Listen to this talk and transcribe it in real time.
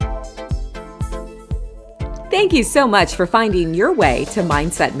Thank you so much for finding your way to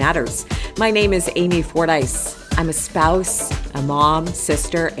Mindset Matters. My name is Amy Fordyce. I'm a spouse, a mom,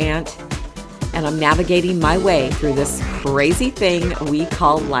 sister, aunt, and I'm navigating my way through this crazy thing we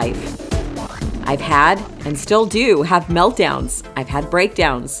call life. I've had and still do have meltdowns. I've had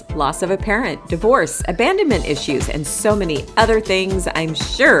breakdowns, loss of a parent, divorce, abandonment issues, and so many other things I'm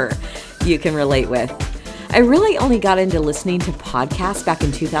sure you can relate with. I really only got into listening to podcasts back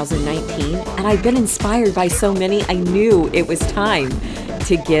in 2019, and I've been inspired by so many I knew it was time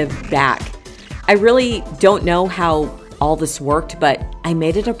to give back. I really don't know how all this worked, but I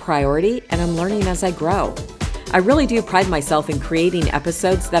made it a priority and I'm learning as I grow. I really do pride myself in creating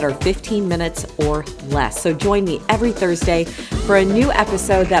episodes that are 15 minutes or less. So join me every Thursday for a new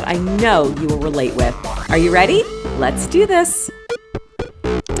episode that I know you will relate with. Are you ready? Let's do this.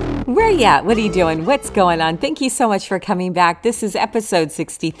 Where are you at? What are you doing? What's going on? Thank you so much for coming back. This is episode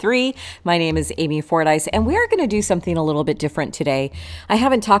 63. My name is Amy Fordyce, and we are going to do something a little bit different today. I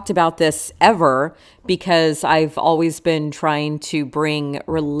haven't talked about this ever because I've always been trying to bring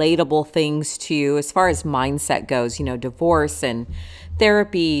relatable things to you as far as mindset goes, divorce and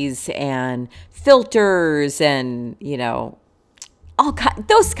therapies and filters and,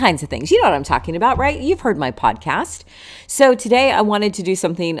 those kinds of things. You know what I'm talking about, right? You've heard my podcast. So today I wanted to do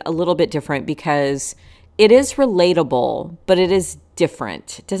something a little bit different because it is relatable, but it is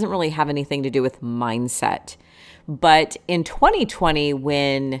different. It doesn't really have anything to do with mindset. But in 2020,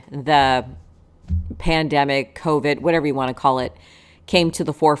 when the pandemic, COVID, whatever you want to call it, came to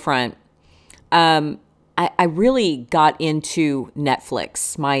the forefront, I really got into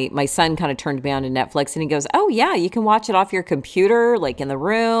Netflix. My son kind of turned me on to Netflix and he goes, "Oh yeah, you can watch it off your computer, like in the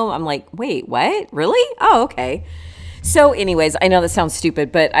room." I'm like, "Wait, what? Really? Oh, okay." So anyways, I know that sounds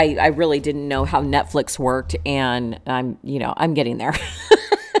stupid, but I really didn't know how Netflix worked, and I'm getting there.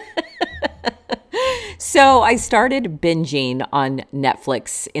 So I started binging on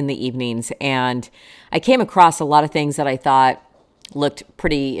Netflix in the evenings, and I came across a lot of things that I thought looked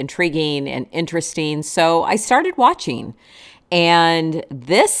pretty intriguing and interesting. So I started watching, and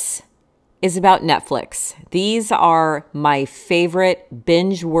this is about Netflix. These are my favorite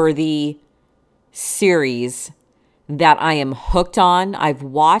binge-worthy series that I am hooked on. I've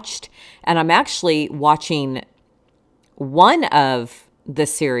watched, and I'm actually watching one of the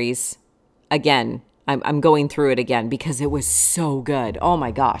series again. I'm going through it again because it was so good. Oh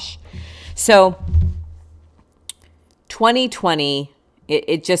my gosh. So 2020,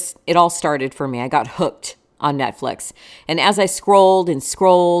 it all started for me. I got hooked on Netflix. And as I scrolled and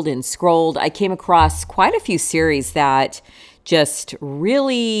scrolled and scrolled, I came across quite a few series that just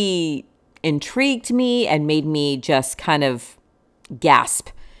really intrigued me and made me just kind of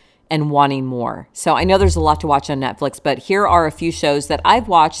gasp and wanting more. So I know there's a lot to watch on Netflix, but here are a few shows that I've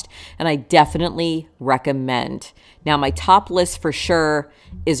watched and I definitely recommend. Now, my top list for sure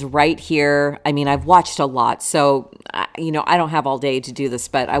is right here. I mean, I've watched a lot, so, I don't have all day to do this,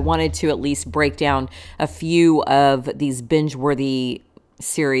 but I wanted to at least break down a few of these binge-worthy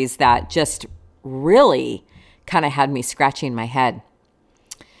series that just really kind of had me scratching my head.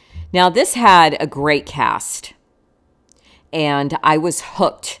 Now, this had a great cast, and I was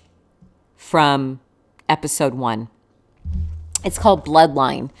hooked from episode 1. It's called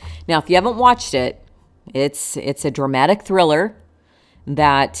Bloodline. Now, if you haven't watched it, it's a dramatic thriller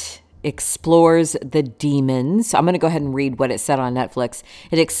that explores the demons. I'm going to go ahead and read what it said on Netflix.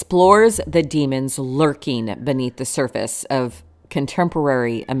 It explores the demons lurking beneath the surface of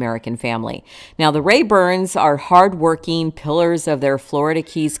contemporary American family. Now, the Rayburns are hardworking pillars of their Florida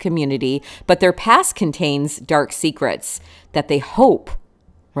Keys community, but their past contains dark secrets that they hope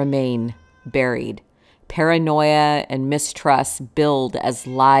remain buried. Paranoia and mistrust build as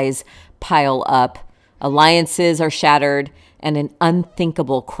lies pile up. Alliances are shattered, and an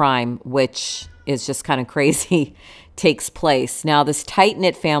unthinkable crime, which is just kind of crazy, takes place. Now, this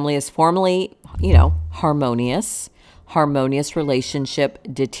tight-knit family is formerly, harmonious. Harmonious relationship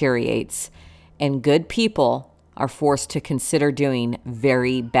deteriorates, and good people are forced to consider doing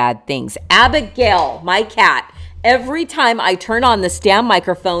very bad things. Abigail, my cat, every time I turn on this damn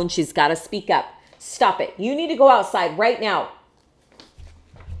microphone, she's got to speak up. Stop it. You need to go outside right now.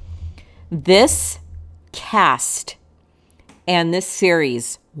 This cast and this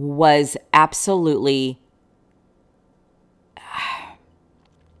series was absolutely,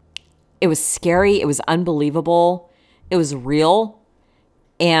 it was scary. It was unbelievable. It was real.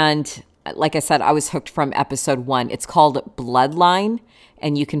 And like I said, I was hooked from episode 1. It's called Bloodline,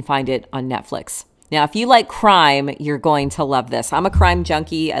 and you can find it on Netflix. Now, if you like crime, you're going to love this. I'm a crime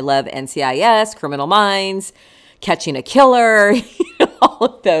junkie. I love NCIS, Criminal Minds, Catching a Killer,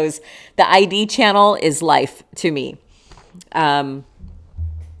 of those. The ID channel is life to me. So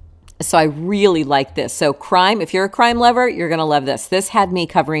I really like this. So crime, if you're a crime lover, you're going to love this. This had me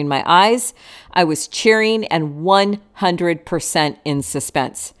covering my eyes. I was cheering and 100% in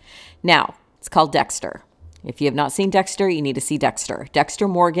suspense. Now, it's called Dexter. If you have not seen Dexter, you need to see Dexter. Dexter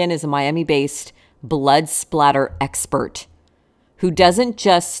Morgan is a Miami-based blood splatter expert who doesn't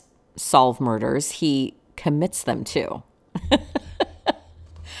just solve murders, he commits them too.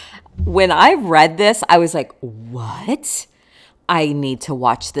 When I read this, I was like, what? I need to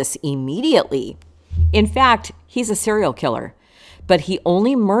watch this immediately. In fact, he's a serial killer, but he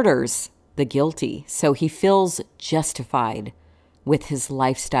only murders the guilty, so he feels justified with his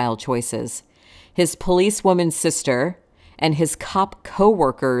lifestyle choices. His policewoman's sister and his cop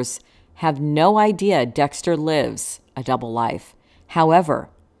co-workers have no idea Dexter lives a double life. However,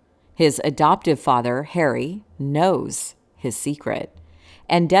 his adoptive father, Harry, knows his secret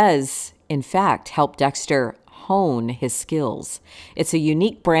and does, in fact, help Dexter hone his skills. It's a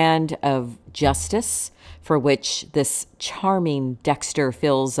unique brand of justice for which this charming Dexter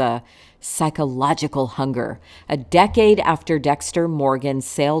feels a psychological hunger. A decade after Dexter Morgan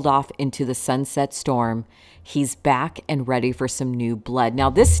sailed off into the sunset storm, he's back and ready for some new blood. Now,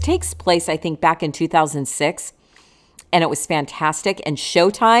 this takes place, I think, back in 2006. And it was fantastic. And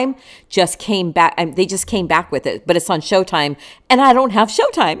Showtime just came back. They just came back with it, but it's on Showtime. And I don't have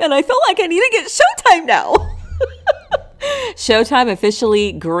Showtime. And I feel like I need to get Showtime now. Showtime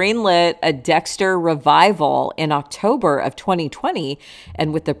officially greenlit a Dexter revival in October of 2020.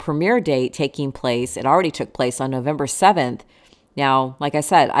 And with the premiere date taking place, it already took place on November 7th. Now, like I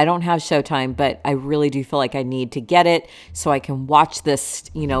said, I don't have Showtime, but I really do feel like I need to get it so I can watch this,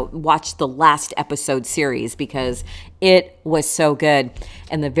 watch the last episode series because it was so good.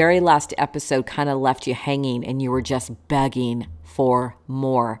 And the very last episode kind of left you hanging and you were just begging for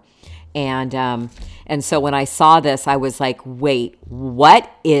more. And so when I saw this, I was like, wait,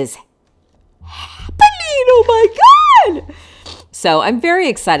 what is happening? Oh my God. So I'm very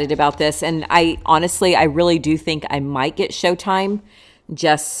excited about this. And I really do think I might get Showtime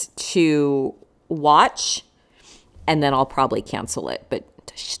just to watch. And then I'll probably cancel it. But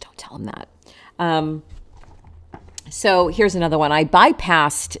just don't tell them that. So here's another one. I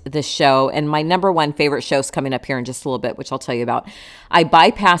bypassed this show. And my number one favorite show is coming up here in just a little bit, which I'll tell you about. I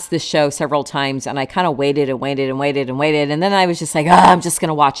bypassed this show several times. And I kind of waited and waited and waited and waited. And then I was just like, I'm just going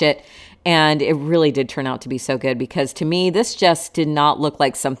to watch it. And it really did turn out to be so good because to me, this just did not look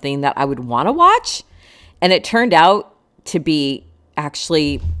like something that I would want to watch. And it turned out to be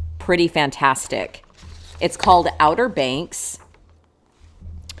actually pretty fantastic. It's called Outer Banks.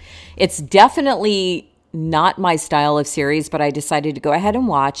 It's definitely not my style of series, but I decided to go ahead and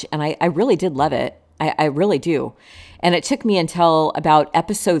watch. And I really did love it. I really do. And it took me until about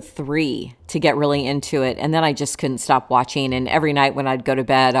episode 3 to get really into it. And then I just couldn't stop watching. And every night when I'd go to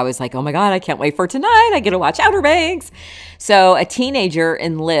bed, I was like, oh my God, I can't wait for tonight. I get to watch Outer Banks. So a teenager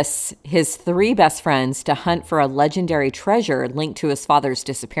enlists his 3 best friends to hunt for a legendary treasure linked to his father's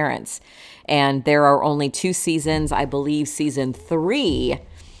disappearance. And there are only 2 seasons. I believe season 3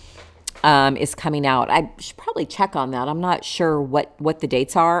 is coming out. I should probably check on that. I'm not sure what the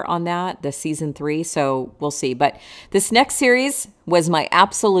dates are on that, the season 3, so we'll see. But this next series was my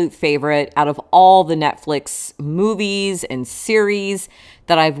absolute favorite out of all the Netflix movies and series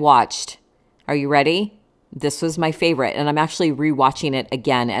that I've watched. Are you ready? This was my favorite, and I'm actually rewatching it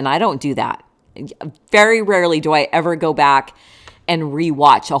again, and I don't do that. Very rarely do I ever go back and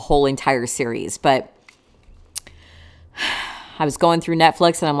rewatch a whole entire series, but I was going through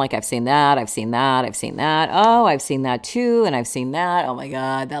Netflix and I'm like, I've seen that, I've seen that, I've seen that. Oh, I've seen that too. And I've seen that. Oh my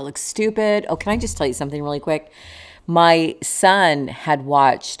God, that looks stupid. Oh, can I just tell you something really quick? My son had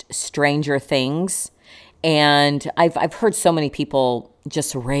watched Stranger Things and I've heard so many people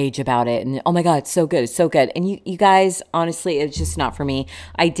just rage about it. And oh my God, it's so good. It's so good. And you guys, honestly, it's just not for me.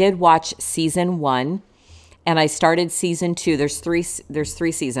 I did watch season 1. And I started season 2. There's three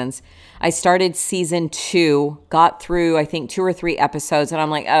seasons. I started season 2, got through, I think, 2 or 3 episodes. And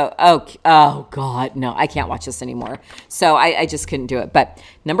I'm like, oh God, no, I can't watch this anymore. So I just couldn't do it. But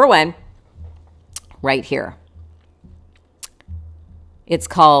number 1, right here. It's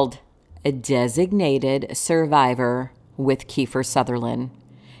called A Designated Survivor with Kiefer Sutherland.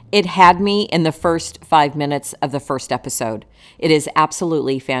 It had me in the first 5 minutes of the first episode. It is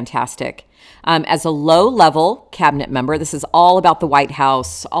absolutely fantastic. As a low-level cabinet member, this is all about the White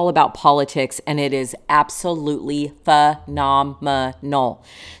House, all about politics, and it is absolutely phenomenal.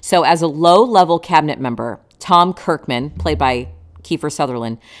 So as a low-level cabinet member, Tom Kirkman, played by Kiefer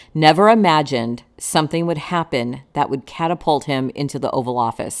Sutherland, never imagined something would happen that would catapult him into the Oval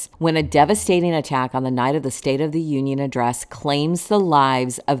Office. When a devastating attack on the night of the State of the Union address claims the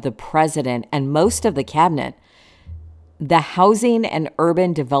lives of the president and most of the cabinet, the Housing and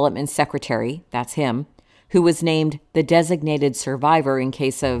Urban Development Secretary, that's him, who was named the designated survivor in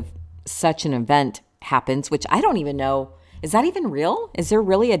case of such an event happens, which I don't even know. Is that even real? Is there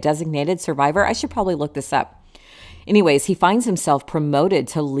really a designated survivor? I should probably look this up. Anyways, he finds himself promoted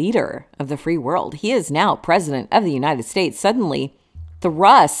to leader of the free world. He is now president of the United States, suddenly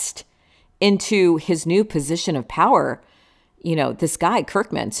thrust into his new position of power. You know, this guy,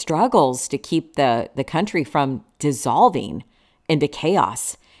 Kirkman, struggles to keep the country from dissolving into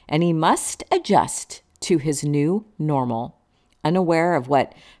chaos, and he must adjust to his new normal, unaware of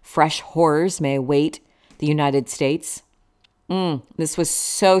what fresh horrors may await the United States. This was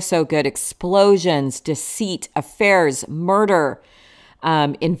so good. Explosions, deceit, affairs, murder,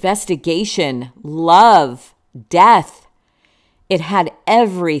 investigation, love, death. It had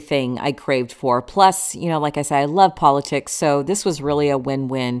everything I craved for. Plus, you know, like I said, I love politics. So this was really a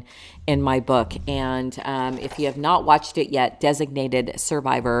win-win in my book. And if you have not watched it yet, Designated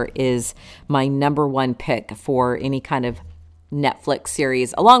Survivor is my #1 pick for any kind of Netflix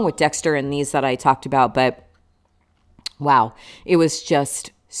series, along with Dexter and these that I talked about. But wow, it was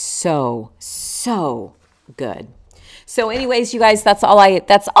just so good. So anyways, you guys, that's all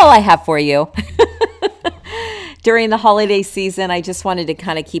I have for you. During the holiday season, I just wanted to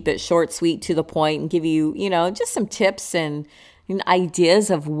kind of keep it short, sweet, to the point, and give you, you know, just some tips and ideas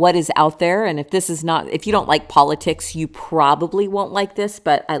of what is out there. And if you don't like politics, you probably won't like this,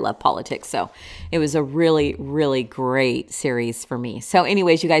 but I love politics. So it was a really great series for me. So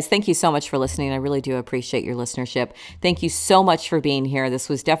anyways, you guys, thank you so much for listening. I really do appreciate your listenership. Thank you so much for being here. This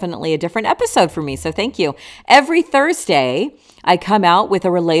was definitely a different episode for me. So thank you. Every Thursday, I come out with a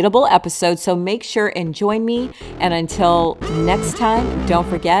relatable episode. So make sure and join me. And until next time, don't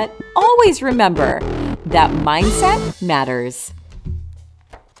forget, always remember that mindset matters.